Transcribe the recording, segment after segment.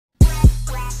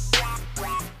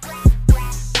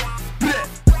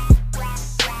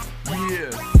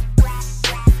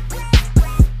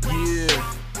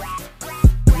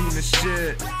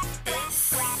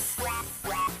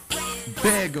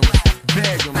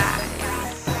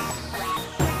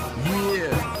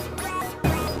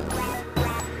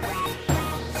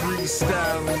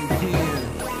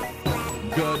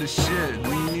other shit,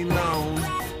 leave me alone.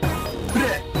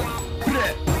 Bleh,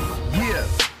 bleh, yeah.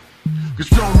 Cause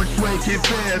so much sway can't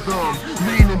fathom.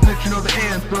 Leaning, bitch, you know the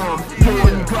anthem.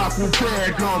 Boy, Glock will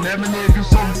bag 'em. Have my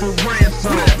niggas on for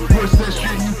ransom. What's that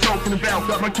shit you talking about?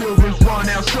 Got my killers run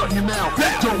out, shutting your mouth.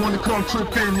 Don't wanna come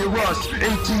tripping near us.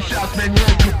 18 shots, man, you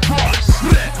had to bust.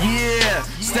 Yeah,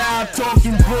 stop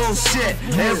talking bullshit.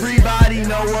 Everybody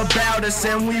know about us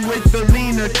and we with the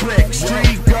leaner clique.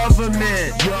 Street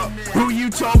government, who you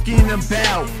talking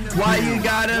about? Why you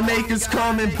gotta make us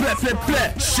come and bleh, bleh,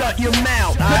 bleh? Shut your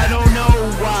mouth, I don't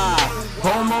know why.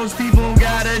 Almost people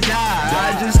gotta die.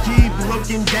 I just keep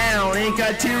looking down, ain't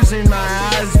got tears in my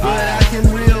eyes, but I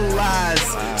can realize,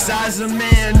 size a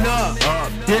man up.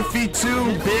 If he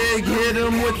too big, hit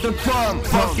him with the pump.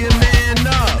 Fucking man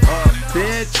up,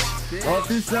 bitch. All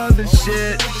this other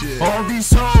shit. All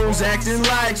these hoes acting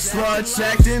like sluts,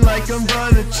 acting like I'm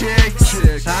brother chicks.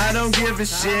 I don't give a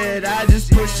shit, I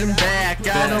just push them back.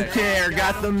 I don't care,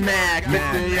 got the Mac.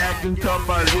 If they acting tough,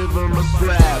 I give them a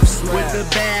slap. With the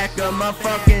back of my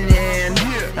fucking hand,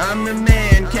 I'm the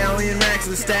man, counting racks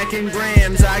and stacking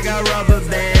grams. I got rubber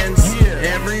bands.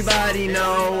 Everybody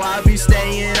know I be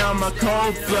staying on my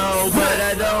cold flow, but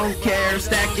I don't care,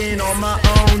 stacking on my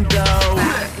own dough.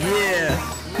 Yeah.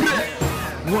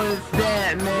 What's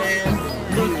that, man?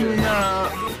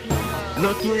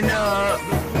 Looking up,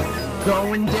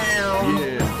 going down.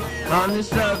 On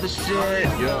this other shit,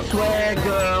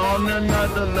 swagger on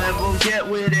another level, get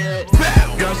with it.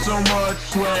 Got so much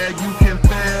swag you can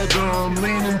fathom.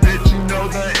 Leaning, bitch, you know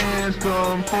the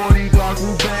anthem. 40 Glock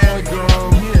will bag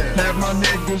 'em. Have my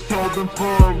niggas hold them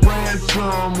for a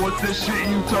ransom. What's the shit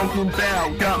you talking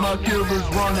about? Got my killers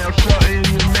run out, shutting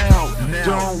your mouth.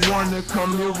 Don't wanna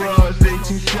come near us.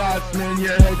 18 shots, man,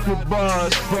 your head could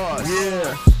bust.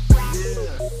 Yeah.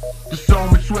 There's so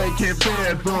much swag, can't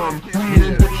fathom.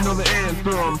 Leaning, bitch, you know the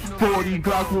anthem. 40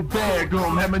 Glock will bag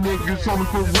 'em. Have my niggas holding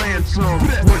for ransom.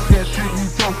 What's that shit you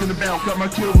talking about? Got my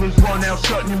killers run out,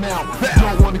 shutting your mouth.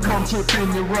 Don't wanna come tripping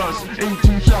near us.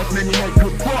 18 shots, man, your head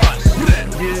could bust.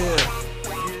 Yeah.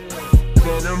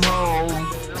 Send them home.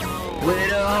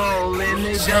 With a hole in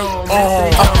the dome. I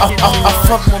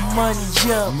fuck my money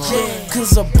up,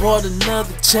 cause I bought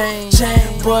another chain.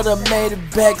 But I made it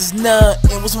back as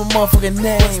nothing. What's my motherfucking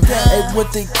name? Hey,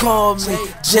 what they call me?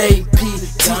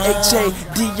 JPTHADON.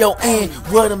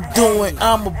 What I'm doing,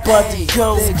 I'm about to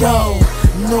go.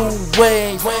 New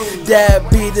wave, that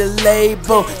be the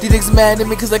label. These niggas mad at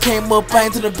me cause I came up, I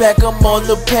ain't to the back, I'm on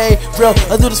the pay, bro.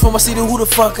 I do this for my city, who the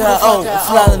fuck I owe?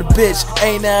 Flying the bitch,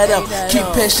 ain't that up.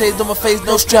 Keep pet shades on my face,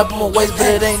 no strap on my waist, but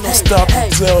it ain't no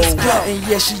stopping though. And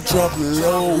yeah, she drop it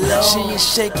low. She ain't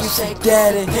shaking, she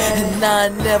daddy. And I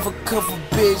never cover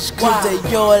bitch, cause they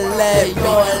your lad.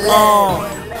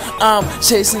 I'm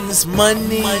chasing this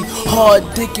money, hard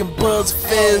dick and buzz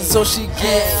feds, so she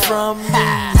get from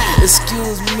me.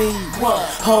 Excuse me,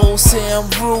 hoes say I'm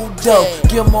rude though.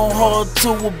 Get my heart to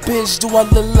a bitch, do I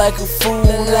look like a fool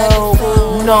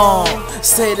though? No,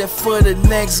 say that for the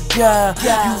next guy.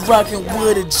 You rockin'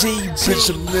 with a G, bitch,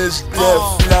 I'm this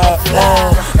that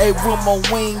fly. Hey, where my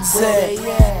wings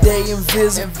at? They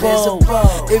invisible.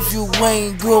 If you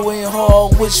ain't going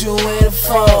hard, what you in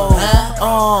for?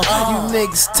 You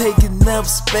niggas taking up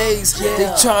space.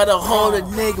 They try to hold a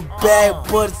nigga back,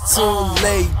 but it's too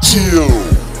late. Chill.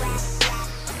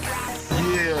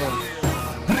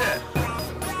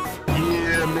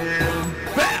 Yeah, man.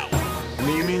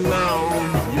 Leave me alone.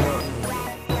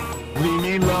 Leave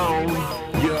me alone.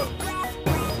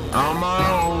 On my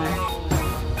own.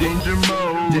 Danger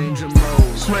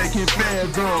mode. Swag can't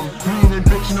fathom. Leaning,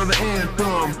 bitch, you know the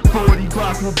anthem. 40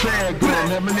 Glock will bag 'em.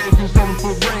 Have my niggas on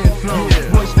for ransom.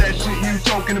 What's that shit you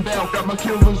talking about? Got my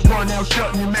killers run out,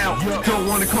 shutting your mouth. Don't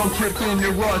wanna come trip in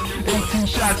your rush. 18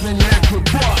 shots, man, your head could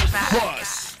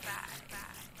bust.